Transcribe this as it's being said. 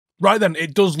Right then,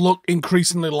 it does look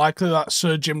increasingly likely that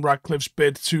Sir Jim Ratcliffe's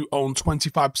bid to own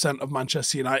 25% of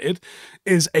Manchester United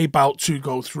is about to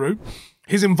go through.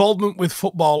 His involvement with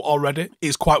football already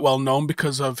is quite well known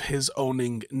because of his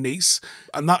owning Nice,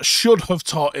 and that should have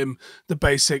taught him the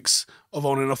basics of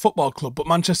owning a football club. But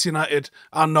Manchester United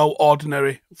are no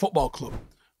ordinary football club.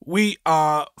 We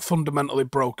are fundamentally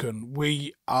broken.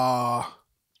 We are,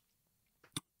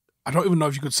 I don't even know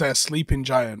if you could say a sleeping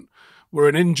giant. We're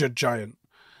an injured giant.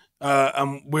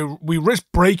 And we risk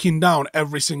breaking down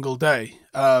every single day.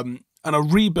 And a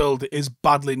rebuild is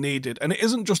badly needed. And it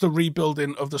isn't just a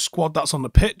rebuilding of the squad that's on the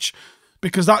pitch,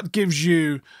 because that gives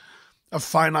you a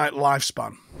finite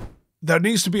lifespan. There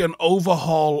needs to be an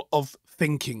overhaul of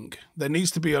thinking. There needs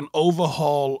to be an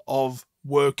overhaul of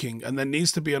working. And there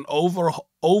needs to be an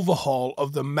overhaul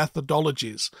of the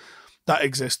methodologies that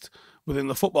exist within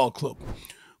the football club.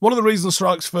 One of the reasons Sir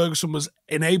Alex Ferguson was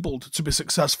enabled to be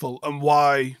successful, and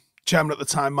why Chairman at the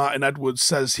time, Martin Edwards,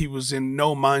 says he was in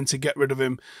no mind to get rid of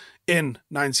him in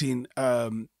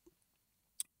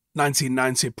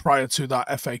 1990 prior to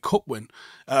that FA Cup win,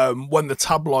 when the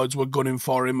tabloids were gunning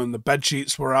for him and the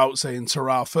bedsheets were out saying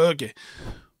 "Tara Fergie."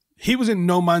 He was in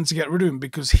no mind to get rid of him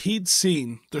because he'd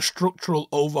seen the structural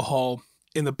overhaul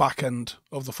in the back end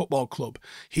of the football club.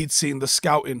 He'd seen the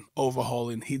scouting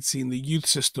overhauling. He'd seen the youth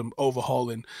system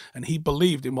overhauling. And he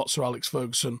believed in what Sir Alex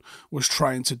Ferguson was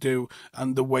trying to do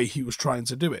and the way he was trying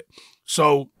to do it.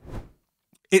 So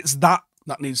it's that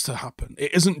needs to happen.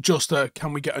 It isn't just a,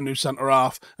 can we get a new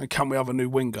centre-half and can we have a new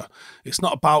winger? It's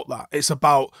not about that. It's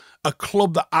about a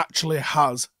club that actually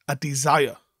has a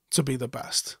desire to be the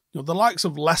best. You know, the likes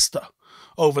of Leicester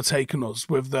overtaken us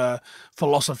with their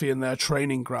philosophy in their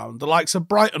training ground. The likes of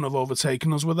Brighton have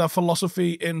overtaken us with their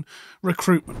philosophy in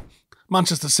recruitment.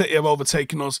 Manchester City have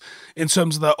overtaken us in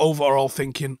terms of their overall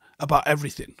thinking about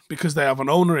everything, because they have an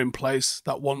owner in place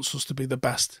that wants us to be the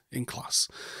best in class,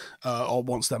 or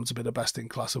wants them to be the best in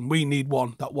class, and we need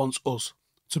one that wants us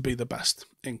to be the best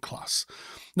in class.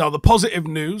 Now, the positive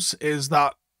news is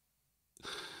that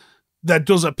there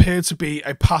does appear to be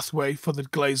a pathway for the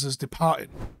Glazers departing.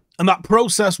 And that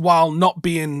process, while not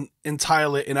being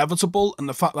entirely inevitable, and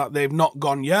the fact that they've not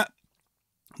gone yet,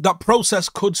 that process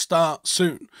could start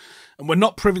soon. And we're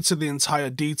not privy to the entire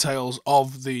details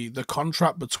of the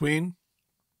contract between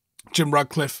Jim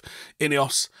Ratcliffe,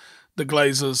 INEOS, the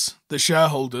Glazers, the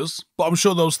shareholders, but I'm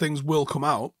sure those things will come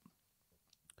out.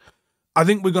 I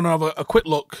think we're going to have a quick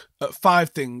look at 5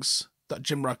 things that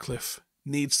Jim Ratcliffe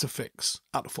needs to fix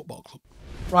at the football club.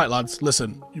 Right, lads,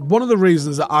 listen, one of the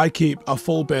reasons that I keep a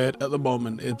full beard at the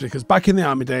moment is because back in the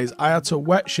army days, I had to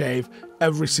wet shave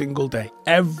every single day,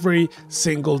 and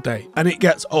it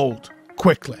gets old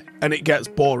quickly, and it gets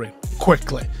boring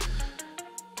quickly.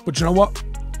 But you know what?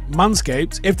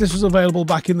 Manscaped, if this was available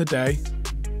back in the day,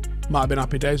 might have been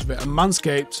happy days with it. And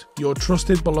Manscaped, your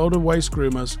trusted below-the-waist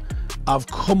groomers, have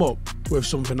come up with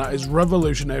something that is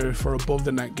revolutionary for above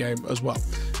the neck game as well.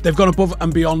 They've gone above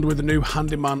and beyond with the new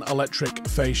Handyman electric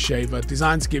face shaver,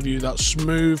 designed to give you that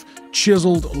smooth,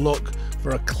 chiseled look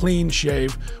for a clean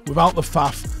shave without the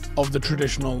faff of the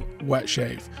traditional wet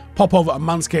shave. Pop over to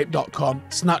manscaped.com,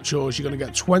 snatch yours. You're going to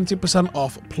get 20%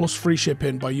 off plus free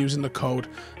shipping by using the code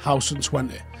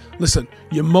Howson20. Listen,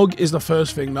 your mug is the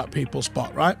first thing that people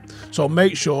spot, right? So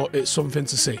make sure it's something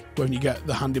to see when you get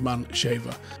the Handyman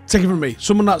shaver. Take it from me,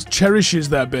 someone that cherishes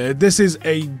their beard, this is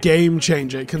a game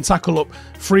changer. It can tackle up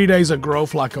 3 days of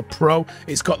growth like a pro.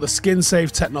 It's got the skin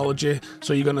safe technology,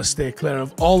 so you're going to stay clear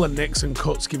of all the nicks and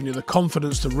cuts, giving you the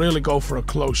confidence to really go for a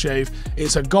close shave.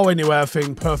 It's a go anywhere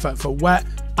thing, perfect for wet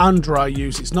and dry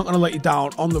use. It's not going to let you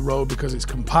down on the road because it's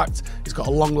compact. It's got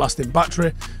a long lasting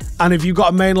battery. And if you've got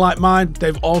a mane like mine,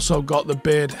 they've also got the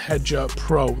Beard Hedger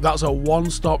Pro. That's a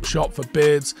one-stop shop for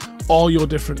beards, all your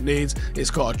different needs.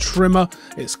 It's got a trimmer,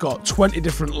 it's got 20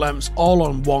 different lengths, all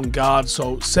on one guard.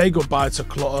 So say goodbye to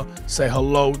clutter, say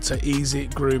hello to easy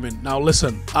grooming. Now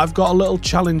listen, I've got a little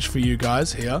challenge for you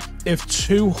guys here. If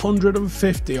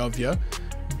 250 of you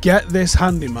get this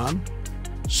Handyman,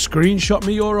 screenshot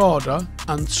me your order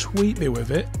and tweet me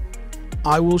with it,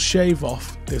 I will shave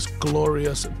off this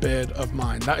glorious beard of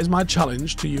mine. That is my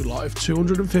challenge to you lot. If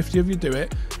 250 of you do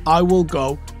it, I will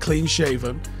go clean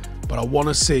shaven, but I want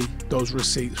to see those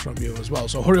receipts from you as well.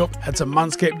 So hurry up, head to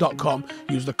manscaped.com,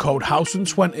 use the code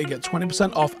Howson20, get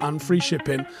 20% off and free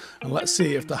shipping, and let's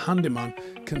see if the Handyman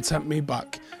can tempt me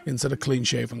back into the clean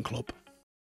shaven club.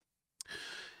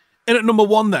 In at number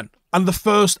 1 then, and the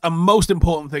first and most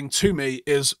important thing to me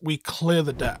is we clear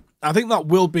the debt. I think that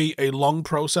will be a long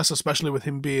process, especially with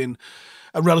him being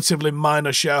a relatively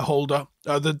minor shareholder.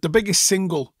 The biggest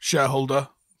single shareholder,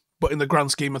 but in the grand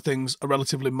scheme of things, a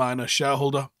relatively minor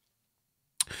shareholder.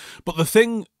 But the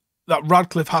thing that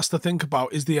Ratcliffe has to think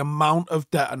about is the amount of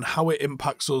debt and how it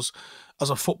impacts us as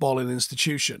a footballing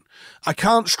institution. I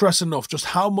can't stress enough just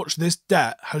how much this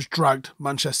debt has dragged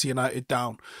Manchester United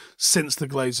down since the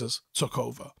Glazers took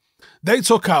over. They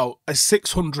took out a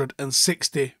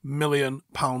 £660 million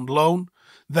loan.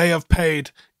 They have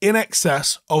paid in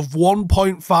excess of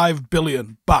 1.5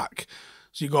 billion back.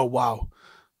 So you go, wow,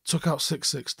 took out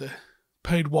 660,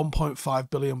 paid 1.5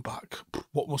 billion back.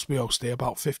 What must we owe, Steve?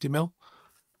 About 50 mil?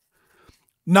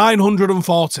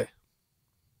 940.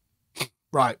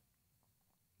 Right.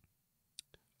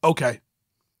 Okay.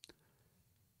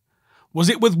 Was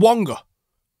it with Wonga?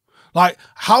 Like,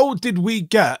 how did we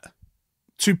get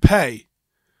to pay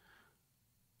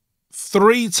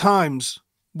 3 times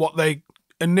what they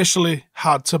initially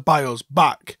had to buy us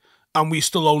back, and we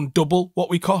still own double what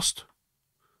we cost?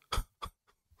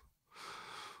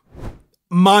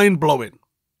 Mind-blowing.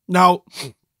 Now,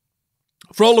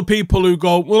 for all the people who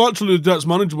go, well, actually, the debt's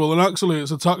manageable, and actually,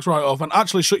 it's a tax write-off, and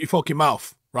actually shut your fucking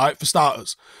mouth, right, for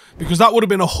starters. Because that would have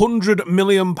been £100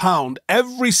 million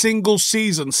every single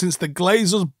season since the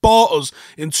Glazers bought us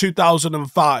in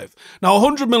 2005. Now,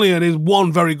 100 million is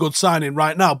one very good signing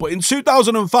right now, but in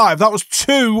 2005, that was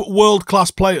 2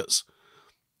 world-class players.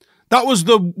 That was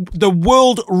the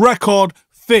world record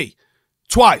fee,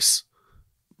 twice,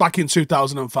 back in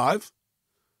 2005.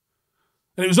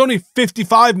 And it was only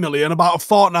 55 million about a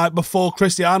fortnight before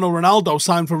Cristiano Ronaldo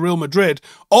signed for Real Madrid,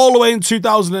 all the way in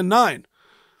 2009.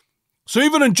 So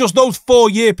even in just those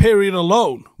 4-year period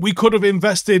alone, we could have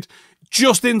invested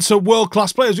just into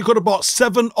world-class players. We could have bought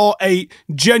 7 or 8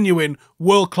 genuine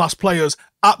world-class players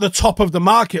at the top of the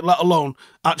market, let alone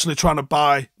actually trying to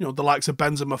buy, you know, the likes of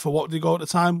Benzema for what did he go at the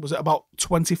time? Was it about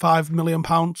 £25 million,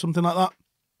 something like that?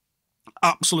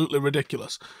 Absolutely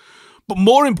ridiculous. But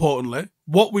more importantly,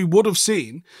 what we would have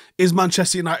seen is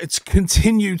Manchester United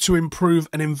continue to improve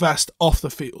and invest off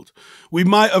the field. We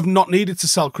might have not needed to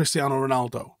sell Cristiano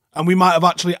Ronaldo, and we might have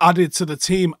actually added to the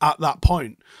team at that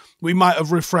point. We might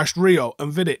have refreshed Rio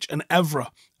and Vidic and Evra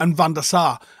and Van der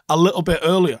Sar a little bit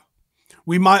earlier.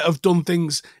 We might have done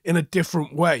things in a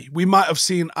different way. We might have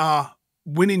seen our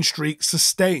winning streak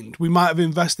sustained. We might have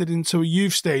invested into a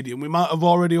youth stadium. We might have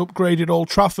already upgraded Old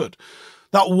Trafford.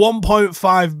 That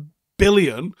 1.5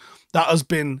 billion that has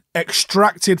been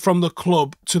extracted from the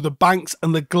club to the banks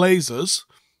and the Glazers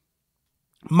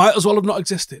might as well have not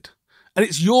existed. And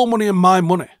it's your money and my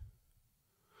money.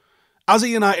 As a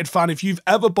United fan, if you've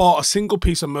ever bought a single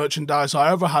piece of merchandise or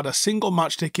ever had a single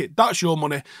match ticket, that's your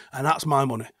money and that's my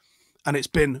money. And it's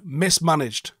been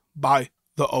mismanaged by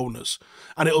the owners.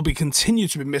 And it'll be continue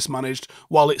to be mismanaged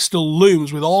while it still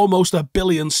looms with almost $1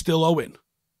 billion still owing.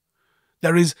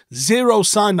 There is zero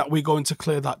sign that we're going to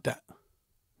clear that debt.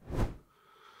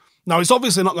 Now, it's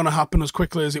obviously not going to happen as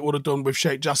quickly as it would have done with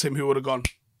Sheikh Jassim, who would have gone,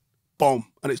 boom,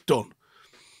 and it's done.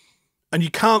 And you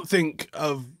can't think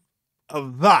of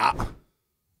that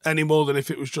any more than if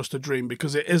it was just a dream,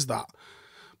 because it is that.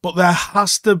 But there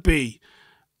has to be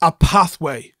a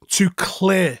pathway to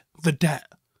clear the debt.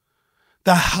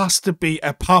 There has to be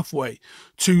a pathway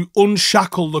to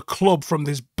unshackle the club from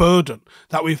this burden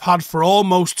that we've had for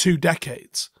almost 2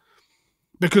 decades.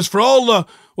 Because for all the,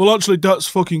 well, actually, debt's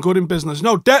fucking good in business.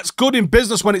 No, debt's good in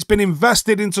business when it's been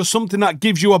invested into something that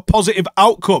gives you a positive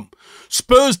outcome.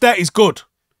 Spurs debt is good.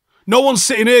 No one's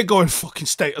sitting here going, fucking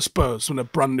state of Spurs, from a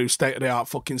brand new state-of-the-art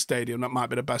fucking stadium that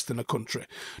might be the best in the country.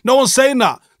 No one's saying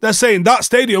that. They're saying that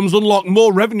stadium's unlocked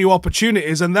more revenue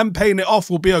opportunities and them paying it off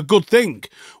will be a good thing.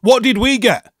 What did we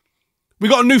get? We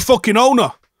got a new fucking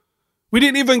owner. We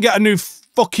didn't even get a new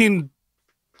fucking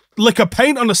lick of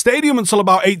paint on the stadium until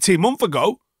about 18 months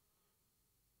ago.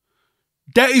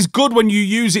 Debt is good when you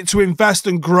use it to invest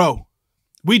and grow.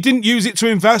 We didn't use it to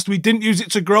invest. We didn't use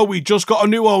it to grow. We just got a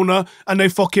new owner and they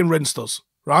fucking rinsed us,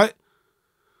 right?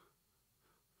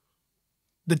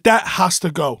 The debt has to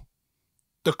go.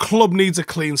 The club needs a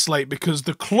clean slate because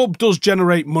the club does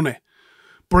generate money,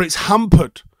 but it's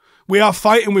hampered. We are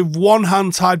fighting with one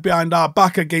hand tied behind our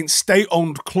back against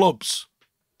state-owned clubs.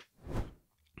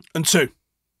 And 2,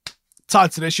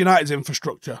 tied to this, United's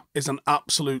infrastructure is an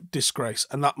absolute disgrace,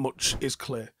 and that much is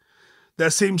clear.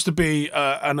 There seems to be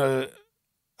a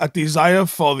desire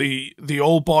for the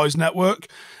old boys network,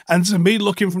 and to me,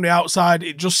 looking from the outside,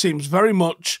 it just seems very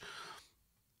much,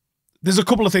 there's a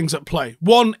couple of things at play.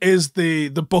 One is the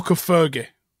book of Fergie.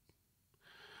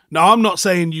 Now, I'm not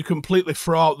saying you completely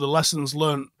throw out the lessons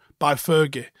learnt by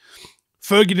Fergie.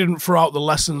 Fergie didn't throw out the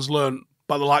lessons learnt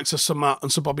by the likes of Sir Matt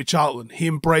and Sir Bobby Charlton. He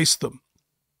embraced them,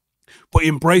 but he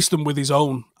embraced them with his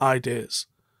own ideas.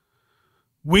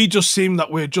 We just seem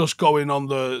that we're just going on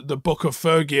the book of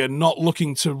Fergie and not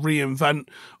looking to reinvent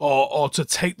or to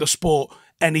take the sport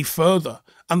any further.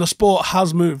 And the sport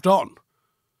has moved on.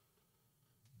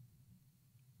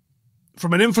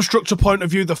 From an infrastructure point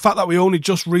of view, the fact that we only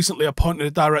just recently appointed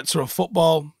a director of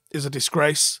football is a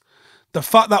disgrace. The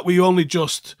fact that we only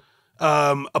just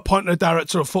appointed a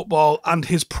director of football and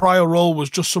his prior role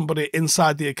was just somebody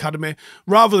inside the academy,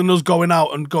 rather than us going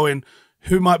out and going,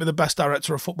 who might be the best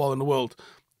director of football in the world?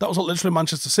 That was what literally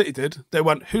Manchester City did. They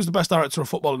went, who's the best director of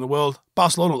football in the world?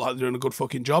 Barcelona looked like they're doing a good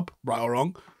fucking job, right or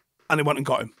wrong. And they went and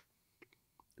got him.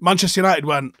 Manchester United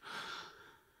went,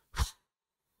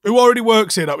 who already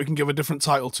works here that we can give a different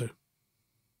title to?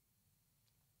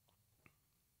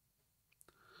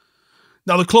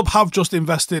 Now, the club have just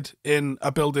invested in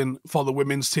a building for the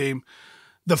women's team.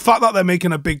 The fact that they're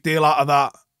making a big deal out of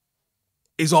that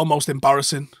is almost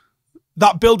embarrassing.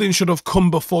 That building should have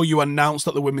come before you announced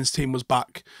that the women's team was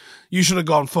back. You should have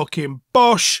gone fucking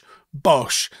bosh,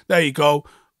 bosh. There you go.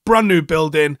 Brand new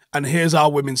building, and here's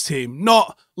our women's team.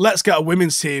 Not, let's get a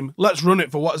women's team. Let's run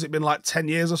it for, what has it been, like 10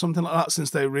 years or something like that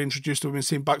since they reintroduced the women's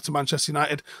team back to Manchester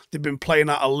United. They've been playing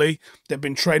out of Lee. They've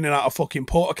been training out of fucking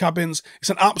porter cabins.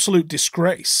 It's an absolute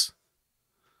disgrace.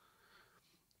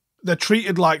 They're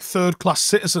treated like third-class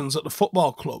citizens at the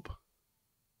football club.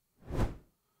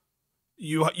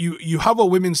 You have a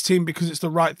women's team because it's the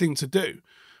right thing to do.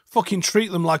 Fucking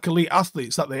treat them like elite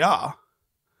athletes that they are.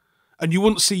 And you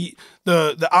wouldn't see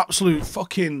the absolute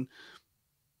fucking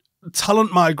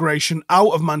talent migration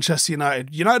out of Manchester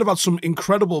United. United have had some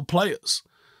incredible players.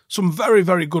 Some very,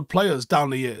 very good players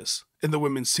down the years in the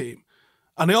women's team.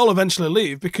 And they all eventually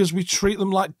leave because we treat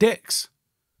them like dicks.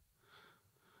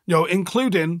 You know,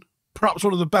 including perhaps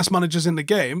one of the best managers in the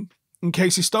game, in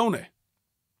Casey Stoney.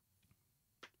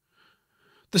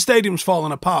 The stadium's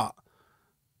falling apart.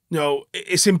 You know,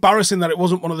 it's embarrassing that it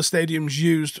wasn't one of the stadiums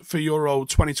used for Euro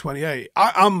 2028.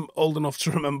 I'm old enough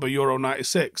to remember Euro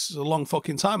 96. It's a long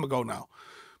fucking time ago now.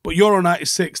 But Euro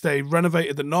 96, they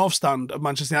renovated the North Stand of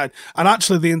Manchester United. And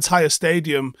actually the entire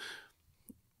stadium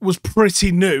was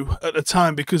pretty new at the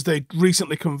time because they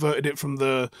recently converted it from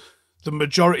the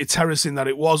majority terracing that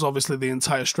it was. Obviously, the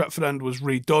entire Stretford end was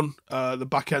redone, the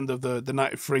back end of the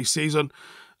 93 season.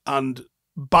 And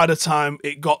by the time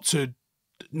it got to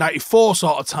 94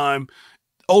 sort of time,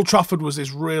 Old Trafford was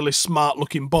this really smart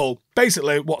looking bowl.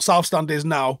 Basically what South Stand is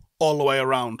now, all the way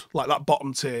around, like that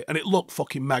bottom tier. And it looked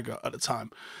fucking mega at the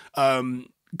time.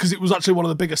 Because it was actually one of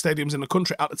the biggest stadiums in the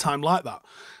country at the time like that.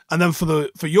 And then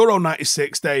for Euro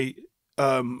 96, they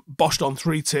boshed on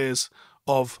 3 tiers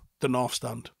of the North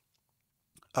Stand.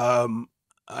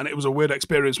 And it was a weird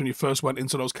experience when you first went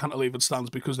into those cantilevered stands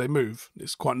because they move.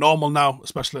 It's quite normal now,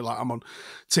 especially like I'm on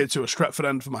tier 2 of Stretford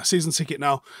end for my season ticket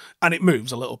now, and it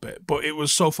moves a little bit. But it was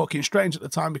so fucking strange at the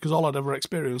time because all I'd ever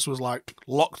experienced was like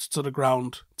locked to the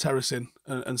ground terracing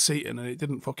and seating, and it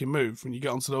didn't fucking move. When you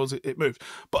get onto those, it moved.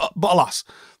 But alas,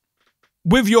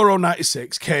 with Euro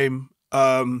 96 came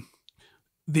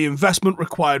the investment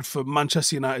required for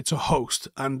Manchester United to host.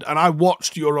 And I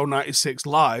watched Euro 96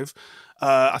 live.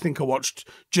 I think I watched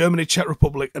Germany, Czech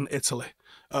Republic, and Italy.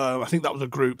 I think that was a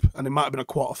group, and it might have been a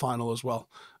quarter-final as well.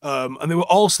 And they were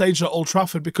all staged at Old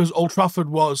Trafford because Old Trafford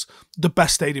was the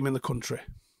best stadium in the country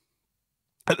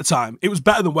at the time. It was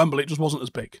better than Wembley, it just wasn't as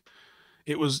big.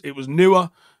 It was newer.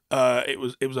 It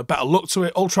was a better look to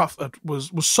it. Old Trafford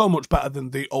was so much better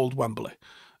than the old Wembley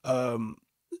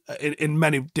in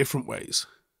many different ways.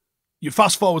 You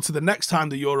fast forward to the next time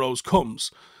the Euros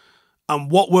comes, and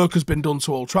what work has been done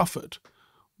to Old Trafford?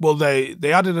 Well, they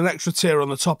added an extra tier on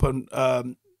the top and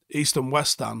east and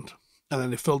west stand, and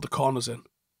then they filled the corners in.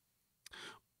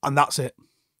 And that's it.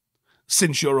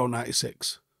 Since Euro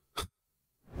 96.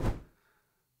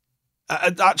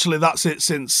 Actually, that's it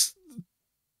since...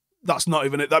 That's not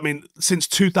even it. I mean, since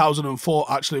 2004,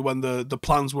 actually, when the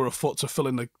plans were afoot to fill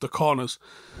in the corners,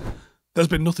 there's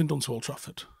been nothing done to Old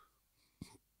Trafford.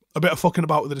 A bit of fucking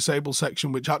about with the disabled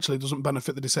section, which actually doesn't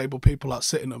benefit the disabled people that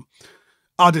sit in them.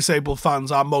 Our disabled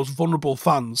fans, our most vulnerable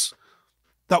fans,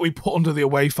 that we put under the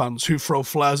away fans who throw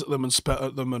flares at them and spit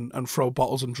at them and throw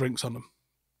bottles and drinks on them.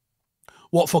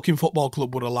 What fucking football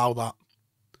club would allow that?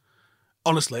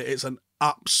 Honestly, it's an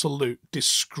absolute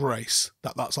disgrace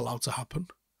that that's allowed to happen.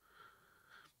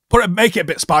 Make it a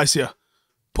bit spicier.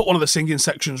 Put one of the singing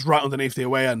sections right underneath the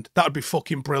away end. That would be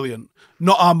fucking brilliant.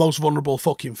 Not our most vulnerable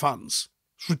fucking fans.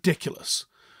 It's ridiculous.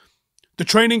 The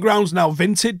training ground's now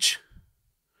vintage.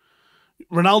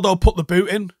 Ronaldo put the boot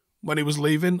in when he was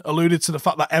leaving, alluded to the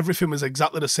fact that everything was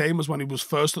exactly the same as when he was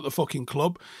first at the fucking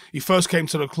club. He first came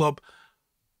to the club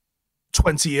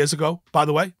 20 years ago, by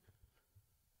the way.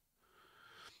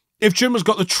 If Jim has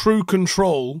got the true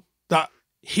control that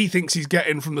he thinks he's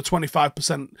getting from the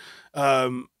 25%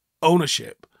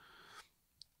 ownership,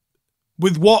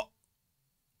 with what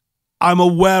I'm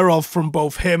aware of from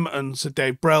both him and Sir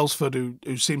Dave Brailsford,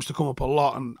 who seems to come up a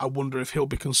lot, and I wonder if he'll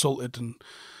be consulted and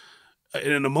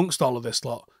in amongst all of this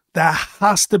lot, there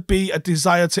has to be a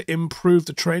desire to improve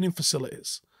the training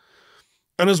facilities.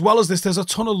 And as well as this, there's a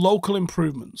ton of local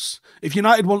improvements. If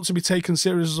United want to be taken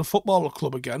serious as a football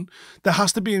club again, there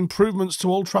has to be improvements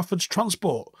to Old Trafford's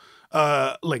transport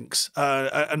links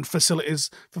and facilities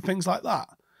for things like that.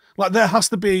 Like, there has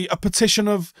to be a petition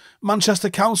of Manchester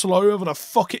Council or whoever the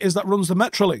fuck it is that runs the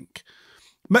Metrolink.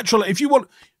 If you want,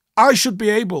 I should be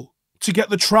able to get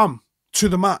the tram to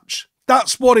the match.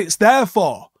 That's what it's there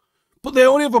for. But they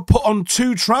only ever put on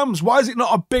 2 trams. Why is it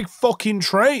not a big fucking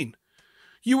train?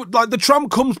 The tram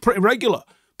comes pretty regular,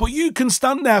 but you can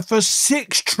stand there for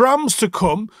 6 trams to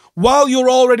come while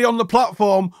you're already on the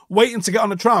platform waiting to get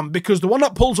on a tram, because the one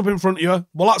that pulls up in front of you,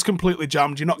 well, that's completely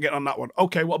jammed. You're not getting on that one.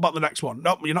 Okay, what about the next one?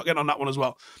 Nope, you're not getting on that one as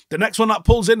well. The next one that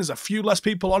pulls in, there's a few less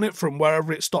people on it from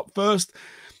wherever it stopped first.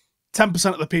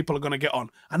 10% of the people are going to get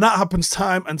on. And that happens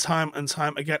time and time and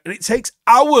time again. And it takes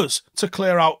hours to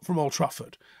clear out from Old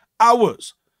Trafford.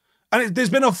 Hours. And there's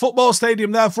been a football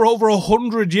stadium there for over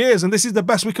 100 years, and this is the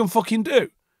best we can fucking do.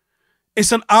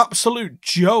 It's an absolute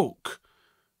joke.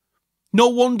 No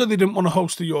wonder they didn't want to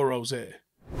host the Euros here.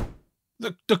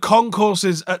 The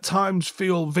concourses at times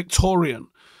feel Victorian.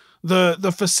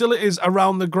 The facilities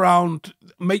around the ground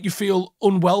make you feel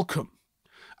unwelcome.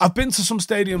 I've been to some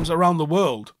stadiums around the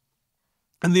world,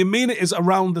 and the amenities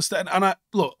around the stadium, and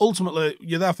look, ultimately,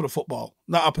 you're there for the football.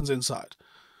 That happens inside.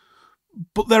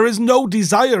 But there is no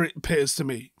desire, it appears to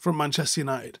me, from Manchester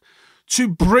United to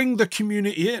bring the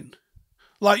community in.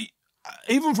 Like,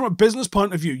 even from a business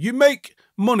point of view, you make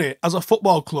money as a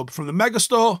football club from the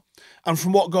megastore and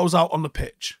from what goes out on the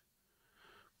pitch.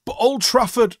 But Old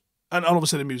Trafford, and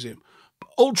obviously the museum, but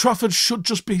Old Trafford should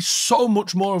just be so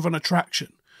much more of an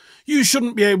attraction. You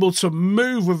shouldn't be able to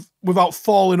move without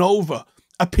falling over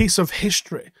a piece of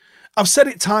history. I've said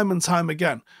it time and time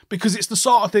again, because it's the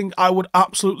sort of thing I would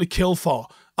absolutely kill for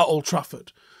at Old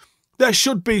Trafford. There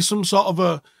should be some sort of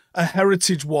a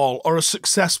heritage wall or a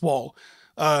success wall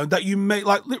that you make.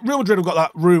 Like, Real Madrid have got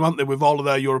that room, haven't they, with all of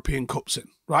their European Cups in,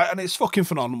 right? And it's fucking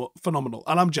phenomenal.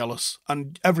 And I'm jealous,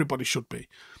 and everybody should be.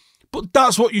 But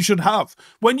that's what you should have.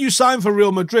 When you sign for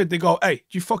Real Madrid, they go, hey,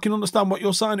 do you fucking understand what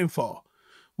you're signing for?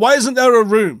 Why isn't there a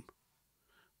room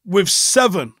with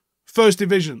 7 First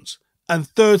Divisions and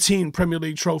 13 Premier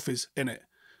League trophies in it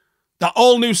that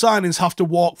all new signings have to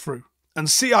walk through and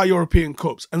see our European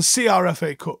Cups and see our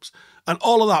FA Cups and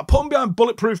all of that? Put them behind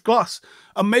bulletproof glass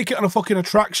and make it a fucking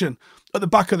attraction at the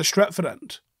back of the Stretford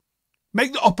end.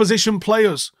 Make the opposition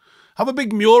players have a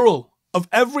big mural of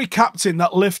every captain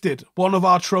that lifted one of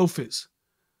our trophies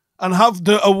and have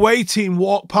the away team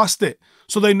walk past it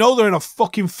so they know they're in a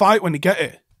fucking fight when they get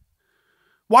it.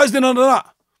 Why is there none of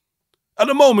that? At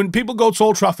the moment, people go to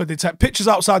Old Trafford, they take pictures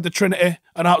outside the Trinity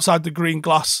and outside the green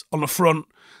glass on the front.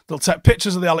 They'll take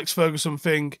pictures of the Alex Ferguson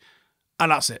thing,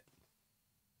 and that's it.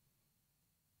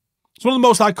 It's one of the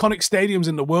most iconic stadiums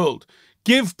in the world.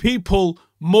 Give people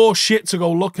more shit to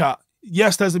go look at.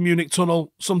 Yes, there's the Munich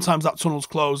tunnel. Sometimes that tunnel's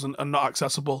closed and not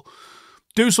accessible.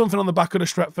 Do something on the back of the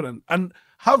Stretford end and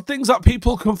have things that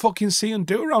people can fucking see and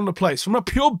do around the place. From a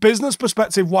pure business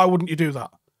perspective, why wouldn't you do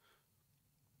that?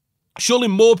 Surely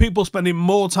more people spending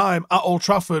more time at Old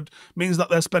Trafford means that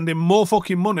they're spending more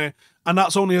fucking money, and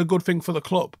that's only a good thing for the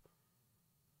club.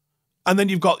 And then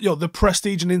you've got, the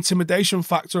prestige and intimidation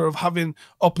factor of having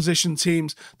opposition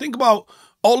teams. Think about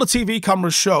all the TV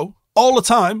cameras show, all the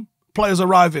time, players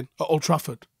arriving at Old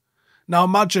Trafford. Now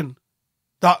imagine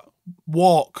that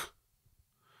walk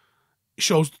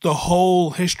shows the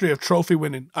whole history of trophy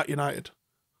winning at United.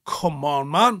 Come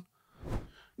on, man.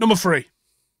 Number 3.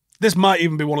 This might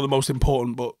even be one of the most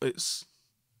important, but it's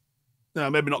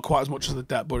maybe not quite as much as the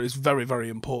debt, but it's very, very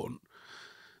important.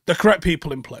 The correct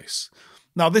people in place.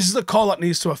 Now, this is a call that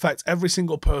needs to affect every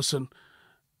single person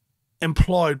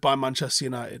employed by Manchester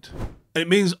United. It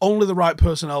means only the right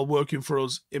personnel working for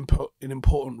us in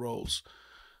important roles.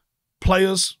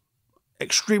 Players,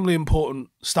 extremely important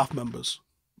staff members.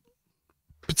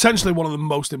 Potentially one of the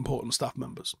most important staff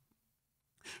members.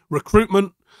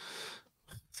 Recruitment,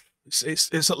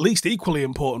 it's at least equally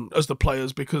important as the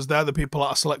players, because they're the people that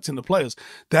are selecting the players.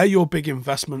 They're your big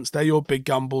investments. They're your big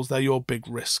gambles. They're your big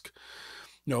risk.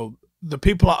 The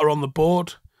people that are on the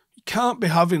board, you can't be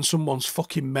having someone's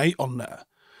fucking mate on there.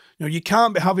 You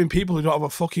can't be having people who don't have a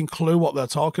fucking clue what they're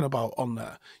talking about on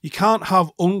there. You can't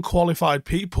have unqualified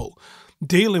people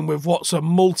dealing with what's a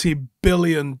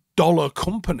multi-billion-dollar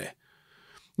company.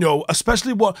 You know,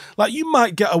 especially you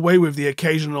might get away with the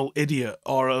occasional idiot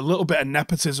or a little bit of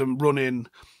nepotism running,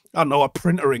 I don't know, a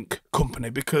printer ink company,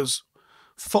 because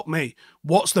fuck me,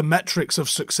 what's the metrics of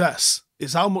success?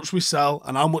 Is how much we sell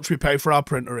and how much we pay for our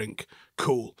printer ink.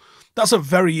 Cool. That's a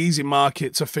very easy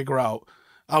market to figure out.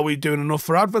 Are we doing enough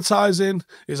for advertising?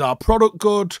 Is our product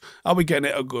good? Are we getting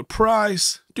it at a good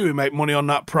price? Do we make money on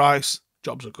that price?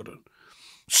 Jobs are good.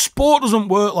 Sport doesn't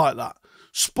work like that.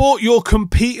 Sport, you're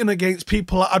competing against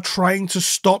people that are trying to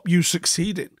stop you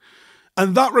succeeding.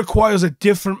 And that requires a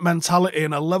different mentality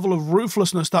and a level of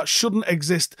ruthlessness that shouldn't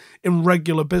exist in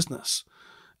regular business.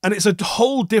 And it's a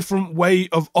whole different way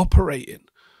of operating.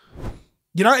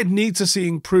 United need to see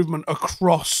improvement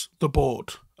across the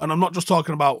board. And I'm not just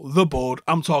talking about the board,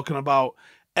 I'm talking about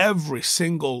every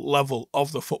single level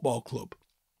of the football club.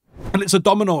 And it's a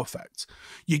domino effect.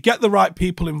 You get the right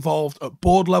people involved at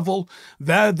board level.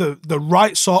 They're the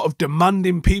right sort of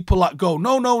demanding people that go,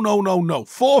 no.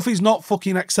 Fourth is not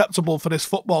fucking acceptable for this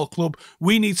football club.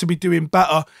 We need to be doing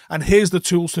better, and here's the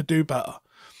tools to do better.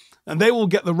 And they will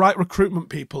get the right recruitment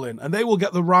people in, and they will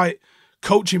get the right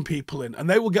coaching people in, and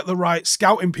they will get the right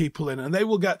scouting people in, and they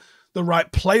will get the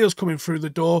right players coming through the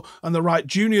door and the right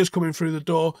juniors coming through the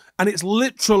door. And it's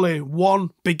literally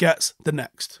one begets the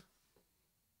next.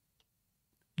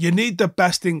 You need the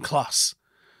best in class.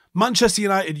 Manchester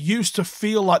United used to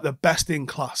feel like the best in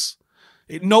class.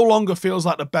 It no longer feels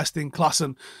like the best in class.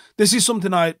 And this is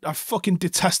something I fucking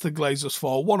detest the Glazers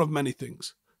for, one of many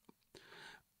things.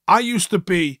 I used to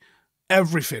be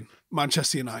everything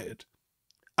Manchester United.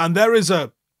 And there is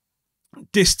a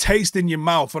distaste in your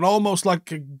mouth and almost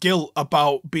like a guilt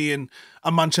about being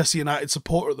a Manchester United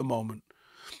supporter at the moment.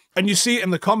 And you see it in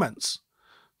the comments.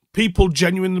 People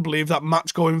genuinely believe that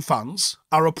match-going fans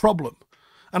are a problem.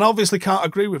 And I obviously can't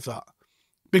agree with that.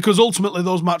 Because ultimately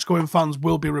those match-going fans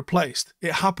will be replaced.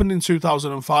 It happened in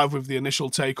 2005 with the initial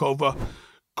takeover.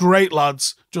 Great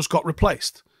lads just got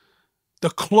replaced. The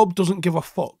club doesn't give a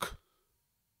fuck.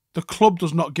 The club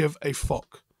does not give a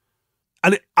fuck.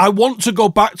 And I want to go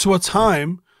back to a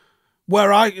time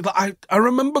where I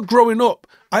remember growing up,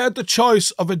 I had the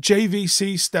choice of a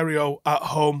JVC stereo at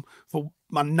home for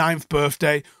my 9th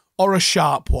birthday or a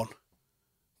Sharp one.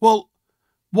 Well,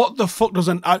 what the fuck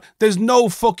doesn't... there's no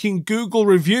fucking Google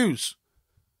reviews.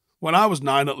 When I was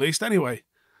 9 at least, anyway.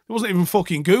 There wasn't even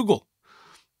fucking Google.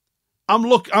 I'm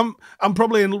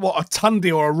probably in, a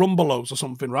Tandy or a Rumbelows or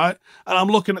something, right? And I'm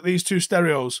looking at these two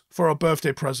stereos for a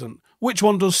birthday present. Which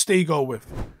one does Steve go with?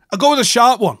 I go with a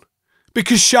Sharp one.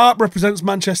 Because Sharp represents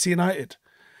Manchester United.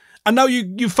 And now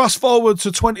you fast forward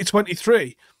to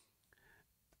 2023.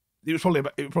 It probably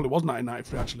was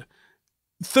 1993, actually.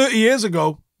 30 years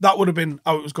ago, that would have been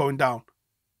how it was going down.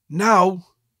 Now,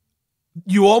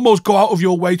 you almost go out of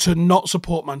your way to not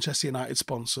support Manchester United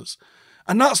sponsors.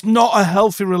 And that's not a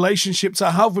healthy relationship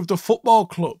to have with the football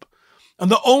club. And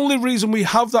the only reason we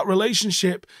have that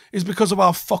relationship is because of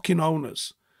our fucking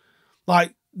owners.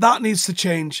 Like, that needs to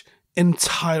change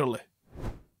entirely.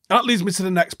 And that leads me to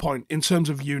the next point in terms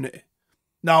of unity.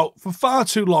 Now, for far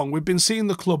too long, we've been seeing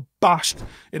the club bashed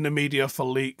in the media for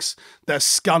leaks. There's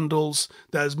scandals.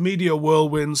 There's media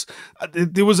whirlwinds.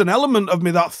 There was an element of me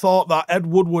that thought that Ed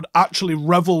Woodward actually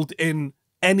revelled in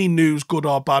any news, good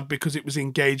or bad, because it was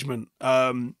engagement.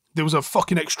 There was a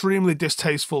fucking extremely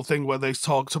distasteful thing where they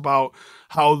talked about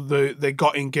how they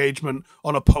got engagement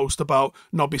on a post about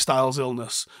Nobby Styles'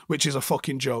 illness, which is a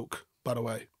fucking joke, by the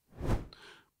way.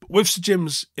 But with Sir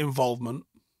Jim's involvement,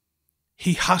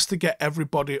 he has to get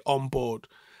everybody on board.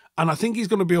 And I think he's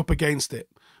going to be up against it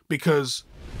because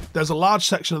there's a large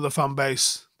section of the fan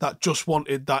base that just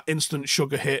wanted that instant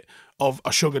sugar hit of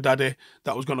a sugar daddy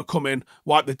that was going to come in,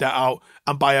 wipe the debt out,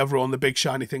 and buy everyone the big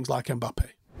shiny things like Mbappe.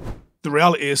 The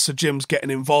reality is Sir Jim's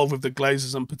getting involved with the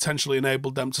Glazers and potentially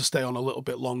enabled them to stay on a little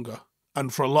bit longer.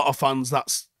 And for a lot of fans,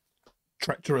 that's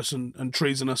treacherous and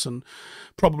treasonous and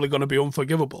probably going to be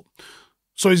unforgivable.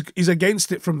 So he's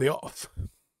against it from the off.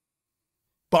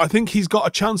 But I think he's got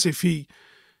a chance if he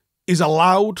is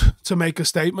allowed to make a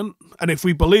statement. And if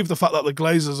we believe the fact that the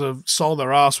Glazers have sold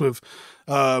their arse with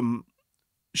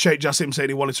Sheikh Jassim saying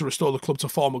he wanted to restore the club to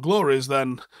former glories,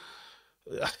 then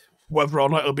whether or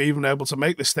not he'll be even able to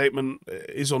make this statement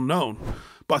is unknown.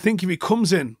 But I think if he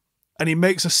comes in and he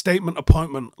makes a statement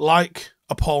appointment like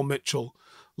a Paul Mitchell,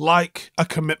 like a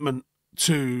commitment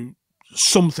to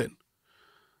something,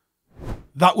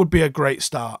 that would be a great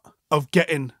start of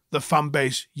getting the fan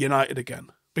base united again.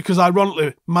 Because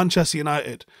ironically, Manchester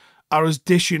United are as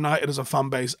disunited as a fan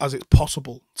base as it's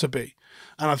possible to be.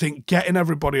 And I think getting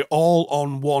everybody all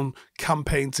on one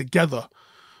campaign together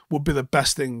would be the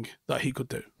best thing that he could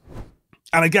do.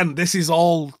 And again, this is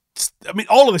all, I mean,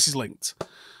 all of this is linked.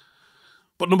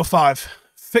 But number 5,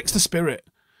 fix the spirit.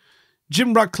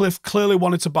 Jim Ratcliffe clearly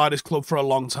wanted to buy this club for a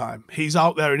long time. He's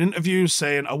out there in interviews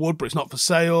saying, I would, but it's not for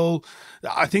sale.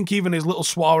 I think even his little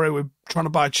soiree with trying to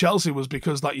buy Chelsea was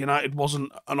because that United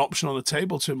wasn't an option on the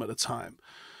table to him at the time.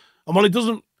 And while he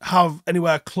doesn't have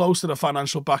anywhere close to the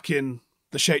financial backing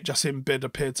the Sheikh Jassim bid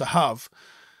appeared to have,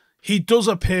 he does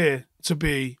appear to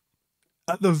be,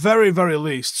 at the very, very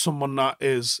least, someone that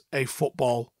is a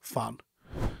football fan.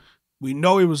 We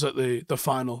know he was at the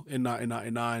final in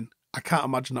 1999. I can't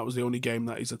imagine that was the only game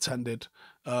that he's attended.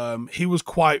 He was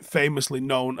quite famously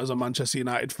known as a Manchester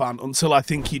United fan until I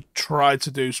think he tried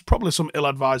to do probably some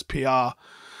ill-advised PR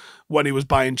when he was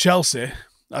buying Chelsea.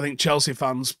 I think Chelsea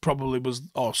fans probably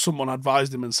someone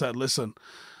advised him and said, listen,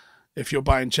 if you're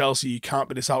buying Chelsea, you can't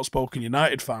be this outspoken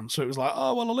United fan. So it was like,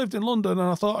 oh, well, I lived in London and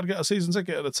I thought I'd get a season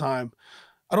ticket at the time.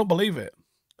 I don't believe it.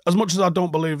 As much as I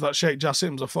don't believe that Sheikh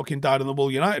Jassim's a fucking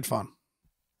dyed-in-the-wool United fan.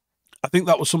 I think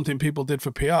that was something people did for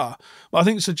PR. But I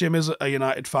think Sir Jim is a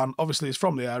United fan. Obviously, he's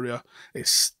from the area.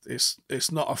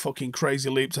 It's not a fucking crazy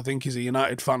leap to think he's a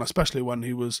United fan, especially when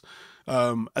he was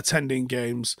attending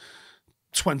games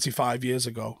 25 years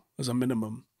ago as a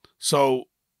minimum. So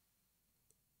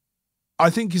I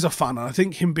think he's a fan, and I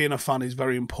think him being a fan is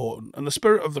very important. And the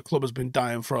spirit of the club has been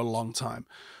dying for a long time.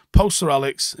 Post Sir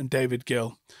Alex and David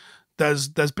Gill, there's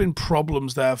been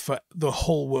problems there for the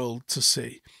whole world to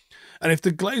see. And if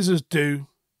the Glazers do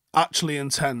actually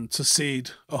intend to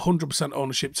cede 100%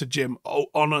 ownership to Jim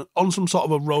on some sort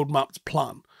of a roadmapped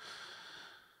plan,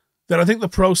 then I think the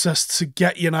process to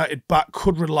get United back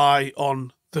could rely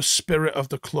on the spirit of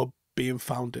the club being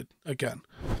founded again.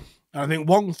 And I think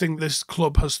one thing this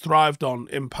club has thrived on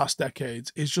in past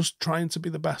decades is just trying to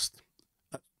be the best.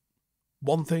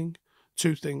 One thing,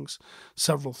 two things,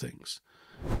 several things.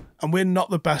 And we're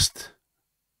not the best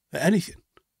at anything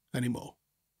anymore.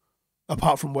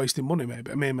 Apart from wasting money,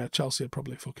 maybe. I mean, Chelsea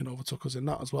probably fucking overtook us in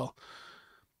that as well.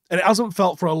 And it hasn't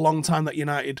felt for a long time that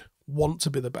United want to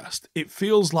be the best. It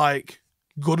feels like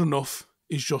good enough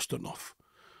is just enough,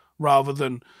 rather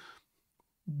than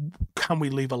can we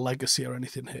leave a legacy or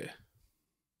anything here.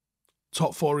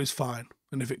 Top 4 is fine.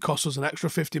 And if it costs us an extra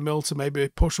 50 mil to maybe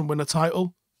push and win a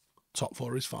title, top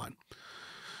 4 is fine.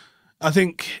 I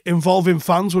think involving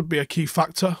fans would be a key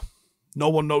factor. No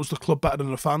one knows the club better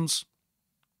than the fans.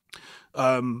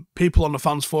 People on the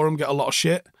fans forum get a lot of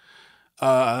shit.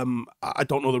 I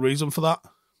don't know the reason for that,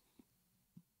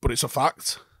 but it's a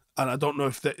fact, and I don't know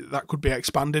if that could be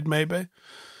expanded. Maybe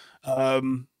I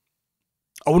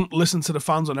wouldn't listen to the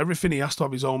fans on everything. He has to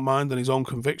have his own mind and his own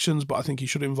convictions, but I think he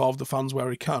should involve the fans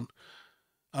where he can,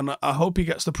 and I hope he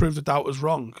gets to prove the doubters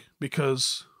wrong,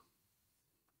 because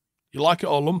you like it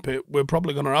or lump it, we're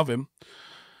probably going to have him.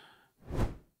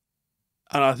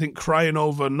 And I think crying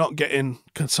over not getting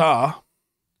Qatar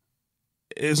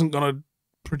isn't going to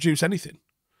produce anything.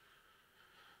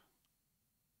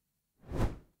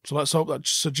 So let's hope that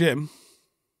Sir Jim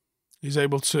is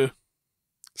able to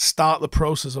start the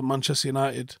process of Manchester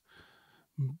United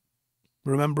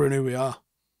remembering who we are.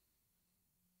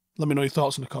 Let me know your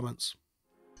thoughts in the comments.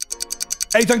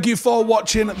 Hey, thank you for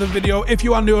watching the video. If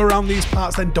you are new around these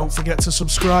parts, then don't forget to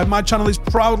subscribe. My channel is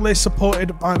proudly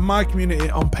supported by my community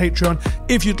on Patreon.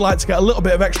 If you'd like to get a little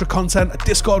bit of extra content, a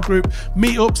Discord group,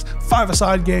 meetups,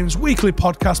 five-a-side games, weekly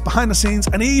podcasts, behind the scenes,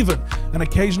 and even an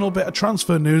occasional bit of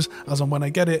transfer news as and when I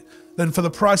get it, then for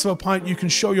the price of a pint, you can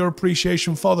show your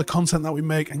appreciation for the content that we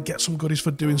make and get some goodies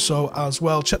for doing so as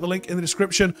well. Check the link in the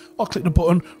description or click the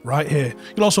button right here.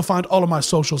 You'll also find all of my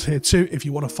socials here too if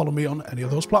you want to follow me on any of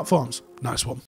those platforms. Nice one.